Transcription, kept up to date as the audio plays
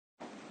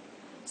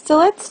So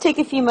let's take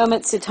a few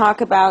moments to talk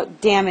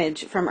about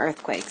damage from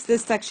earthquakes.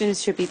 This section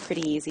should be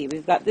pretty easy.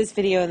 We've got this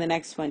video and the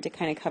next one to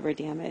kind of cover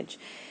damage.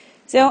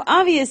 So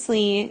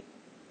obviously,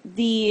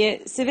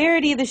 the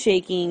severity of the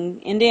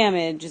shaking and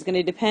damage is going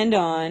to depend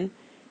on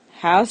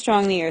how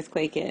strong the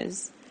earthquake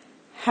is,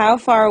 how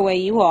far away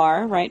you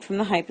are, right, from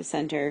the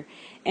hypocenter,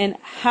 and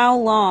how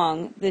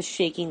long the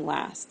shaking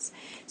lasts.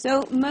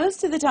 So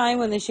most of the time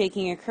when the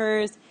shaking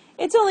occurs,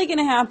 it's only going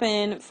to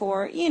happen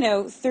for,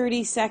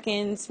 30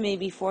 seconds,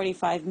 maybe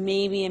 45,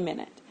 maybe a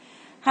minute.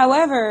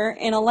 However,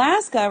 in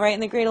Alaska, right,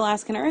 in the Great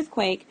Alaskan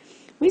Earthquake,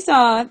 we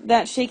saw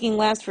that shaking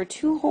last for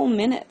 2 whole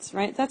minutes,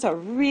 right? That's a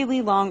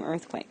really long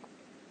earthquake.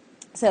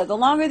 So the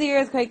longer the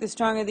earthquake, the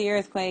stronger the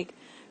earthquake,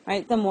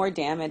 right, the more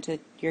damage that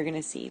you're going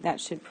to see.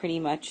 That should pretty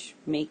much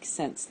make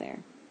sense there.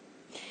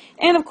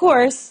 And of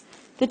course,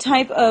 the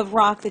type of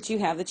rock that you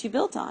have that you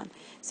built on.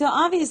 So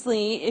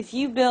obviously, if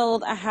you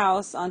build a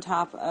house on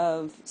top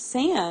of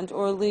sand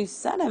or loose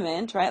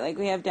sediment, right, like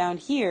we have down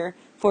here,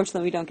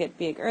 fortunately we don't get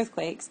big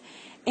earthquakes,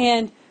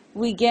 and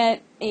we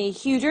get a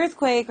huge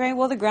earthquake, right,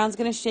 well, the ground's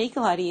going to shake a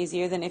lot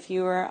easier than if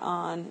you were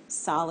on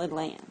solid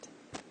land.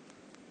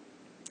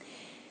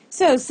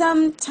 So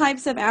some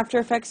types of after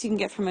effects you can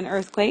get from an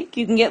earthquake.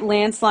 You can get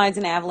landslides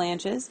and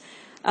avalanches.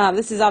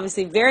 This is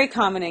obviously very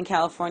common in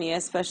California,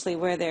 especially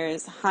where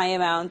there's high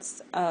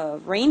amounts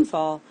of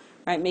rainfall,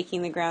 right,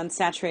 making the ground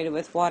saturated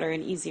with water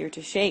and easier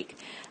to shake.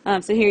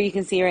 So here you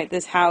can see, right,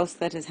 this house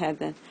that has had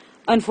the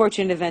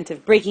unfortunate event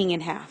of breaking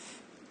in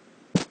half.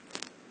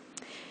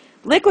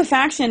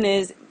 Liquefaction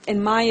is,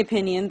 in my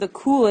opinion, the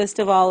coolest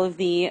of all of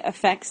the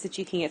effects that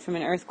you can get from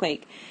an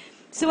earthquake.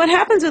 So what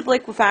happens with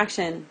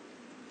liquefaction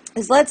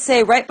is, let's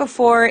say right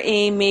before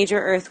a major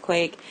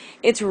earthquake,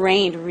 it's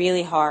rained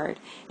really hard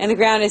and the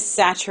ground is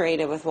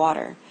saturated with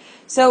water.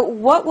 So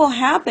what will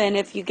happen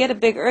if you get a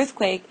big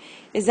earthquake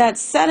is that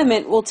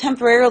sediment will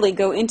temporarily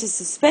go into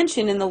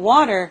suspension in the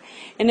water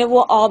and it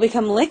will all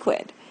become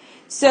liquid.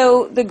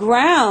 So the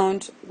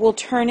ground will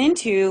turn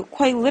into,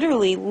 quite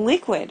literally,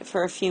 liquid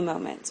for a few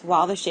moments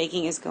while the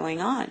shaking is going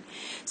on.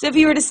 So if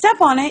you were to step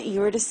on it,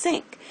 you were to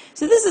sink.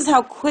 So this is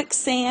how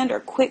quicksand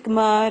or quick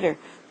mud or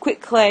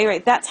quick clay,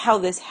 right, that's how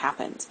this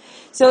happens.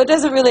 So it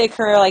doesn't really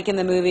occur like in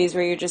the movies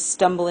where you're just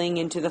stumbling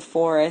into the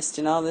forest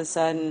and all of a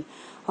sudden,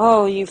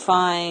 oh, you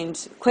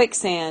find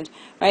quicksand,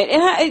 right?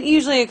 It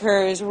usually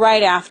occurs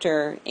right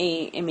after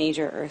a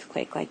major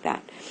earthquake like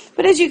that.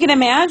 But as you can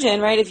imagine,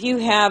 right, if you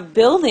have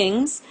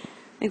buildings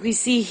like we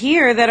see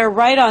here that are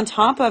right on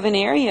top of an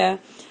area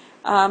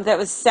that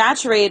was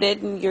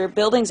saturated and your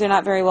buildings are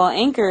not very well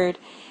anchored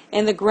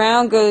and the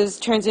ground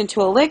turns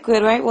into a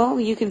liquid, right, well,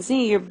 you can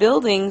see your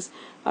buildings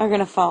are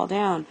going to fall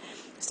down.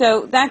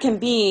 So that can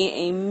be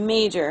a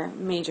major,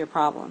 major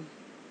problem.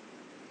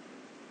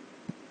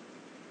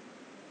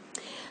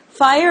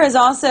 Fire is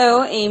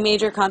also a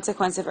major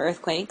consequence of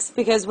earthquakes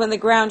because when the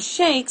ground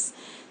shakes,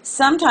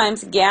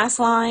 sometimes gas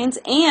lines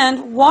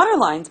and water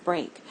lines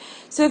break.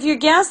 So if your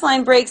gas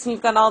line breaks and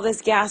you've got all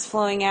this gas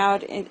flowing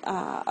out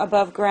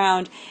above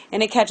ground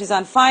and it catches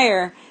on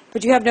fire,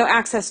 but you have no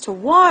access to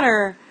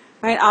water,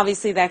 right,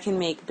 obviously that can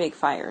make big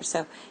fires.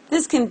 So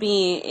this can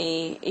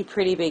be a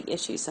pretty big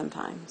issue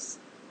sometimes.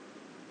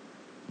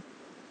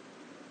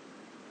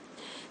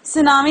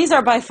 Tsunamis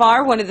are by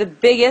far one of the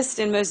biggest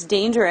and most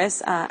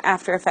dangerous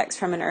after effects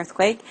from an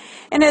earthquake.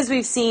 And as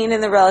we've seen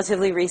in the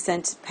relatively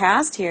recent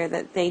past here,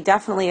 that they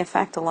definitely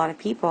affect a lot of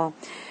people.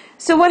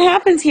 So what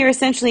happens here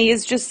essentially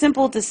is just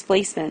simple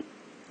displacement.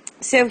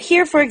 So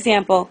here, for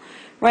example,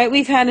 right,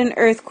 we've had an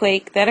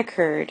earthquake that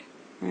occurred,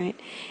 right,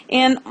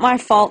 and my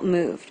fault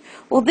moved.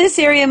 Well, this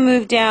area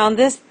moved down,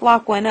 this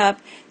block went up,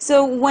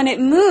 so when it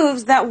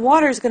moves, that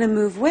water is going to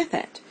move with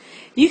it.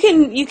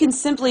 You can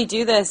simply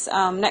do this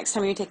next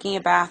time you're taking a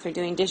bath or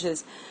doing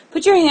dishes.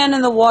 Put your hand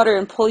in the water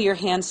and pull your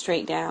hand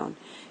straight down.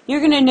 You're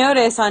going to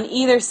notice on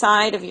either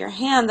side of your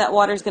hand that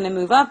water is going to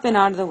move up and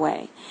out of the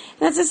way. And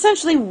that's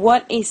essentially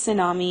what a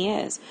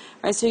tsunami is.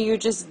 Right? So you're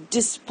just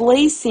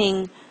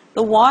displacing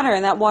the water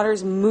and that water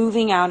is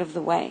moving out of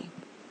the way.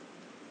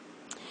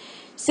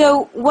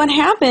 So what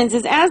happens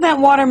is as that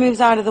water moves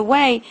out of the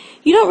way,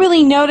 you don't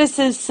really notice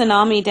a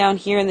tsunami down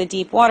here in the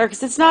deep water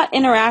because it's not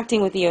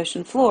interacting with the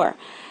ocean floor.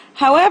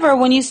 However,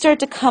 when you start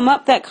to come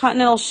up that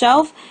continental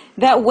shelf,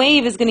 that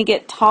wave is going to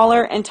get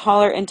taller and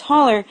taller and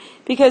taller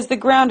because the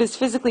ground is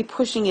physically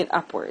pushing it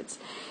upwards.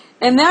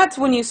 And that's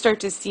when you start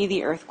to see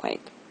the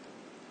earthquake.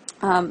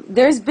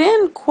 There's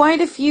been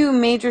quite a few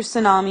major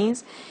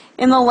tsunamis.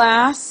 In the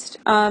last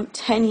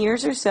 10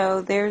 years or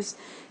so, there's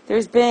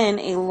been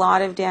a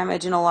lot of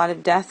damage and a lot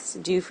of deaths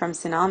due from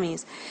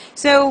tsunamis.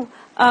 So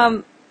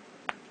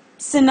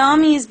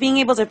tsunamis, being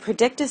able to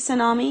predict a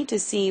tsunami to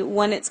see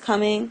when it's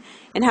coming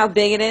and how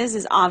big it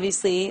is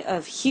obviously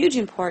of huge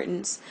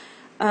importance,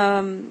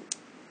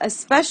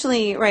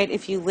 especially right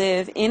if you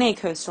live in a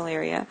coastal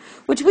area,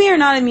 which we are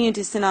not immune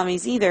to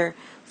tsunamis either.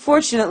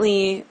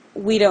 Fortunately,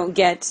 we don't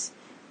get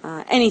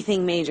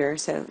anything major,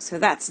 so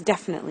that's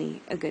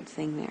definitely a good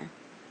thing there.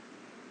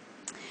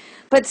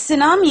 But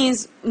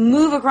tsunamis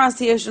move across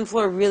the ocean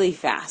floor really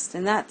fast,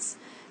 and that's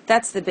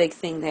That's the big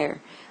thing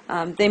there.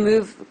 They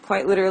move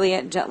quite literally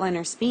at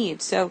jetliner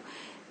speed. So,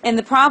 and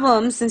the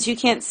problem, since you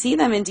can't see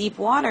them in deep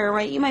water,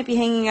 right, you might be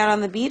hanging out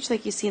on the beach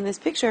like you see in this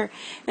picture,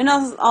 and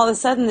all of a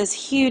sudden this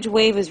huge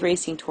wave is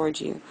racing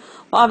towards you.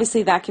 Well,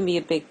 obviously that can be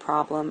a big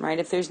problem, right?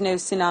 If there's no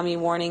tsunami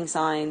warning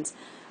signs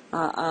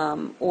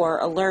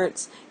or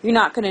alerts, you're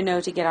not going to know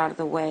to get out of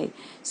the way.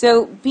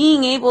 So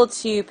being able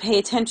to pay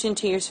attention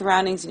to your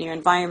surroundings and your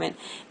environment,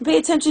 and pay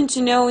attention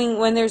to knowing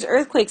when there's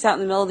earthquakes out in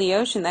the middle of the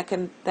ocean that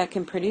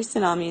can produce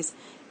tsunamis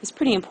is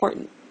pretty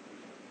important.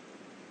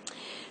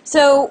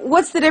 So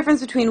what's the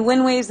difference between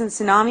wind waves and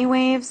tsunami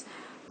waves?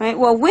 Right?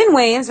 Well, wind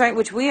waves, right,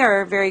 which we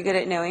are very good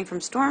at knowing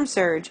from storm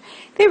surge,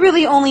 they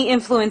really only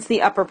influence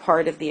the upper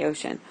part of the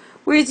ocean.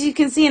 Whereas you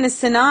can see in a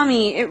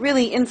tsunami, it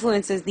really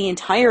influences the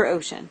entire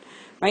ocean.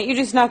 Right? You're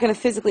just not going to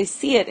physically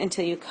see it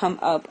until you come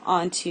up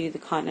onto the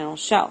continental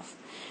shelf.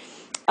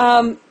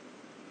 The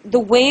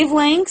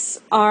wavelengths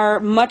are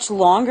much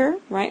longer,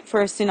 right,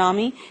 for a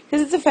tsunami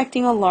because it's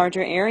affecting a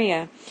larger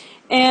area.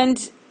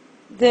 And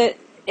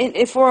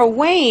for a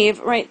wave,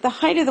 right, the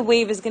height of the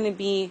wave is going to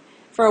be,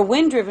 for a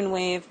wind-driven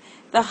wave,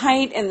 the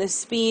height and the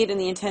speed and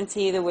the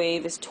intensity of the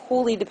wave is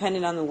totally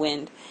dependent on the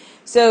wind.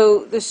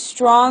 So the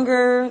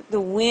stronger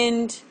the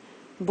wind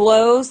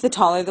blows, the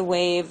taller the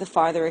wave, the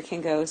farther it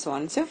can go, so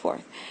on and so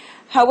forth.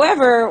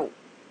 However,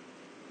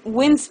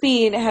 wind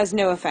speed has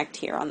no effect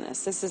here on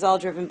this. This is all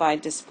driven by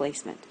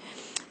displacement.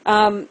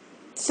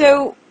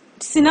 So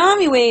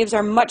tsunami waves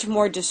are much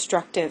more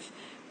destructive,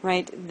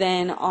 right,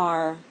 than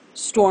are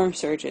storm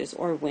surges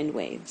or wind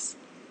waves.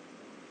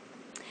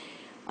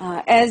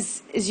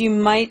 As you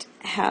might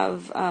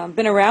have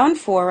been around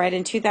for, right,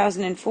 in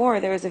 2004,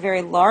 there was a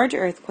very large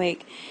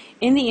earthquake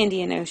in the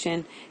Indian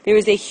Ocean. There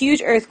was a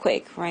huge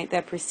earthquake, right,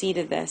 that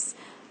preceded this.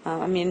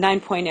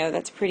 9.0,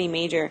 that's pretty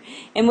major.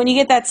 And when you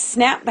get that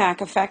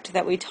snapback effect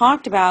that we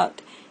talked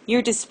about,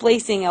 you're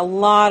displacing a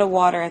lot of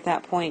water at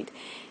that point.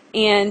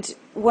 And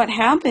what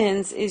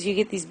happens is you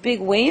get these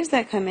big waves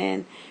that come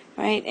in,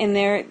 right? And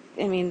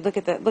look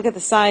at the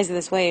size of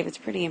this wave. It's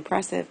pretty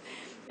impressive.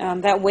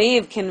 That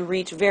wave can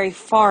reach very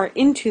far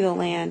into the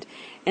land,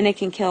 and it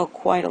can kill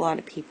quite a lot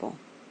of people.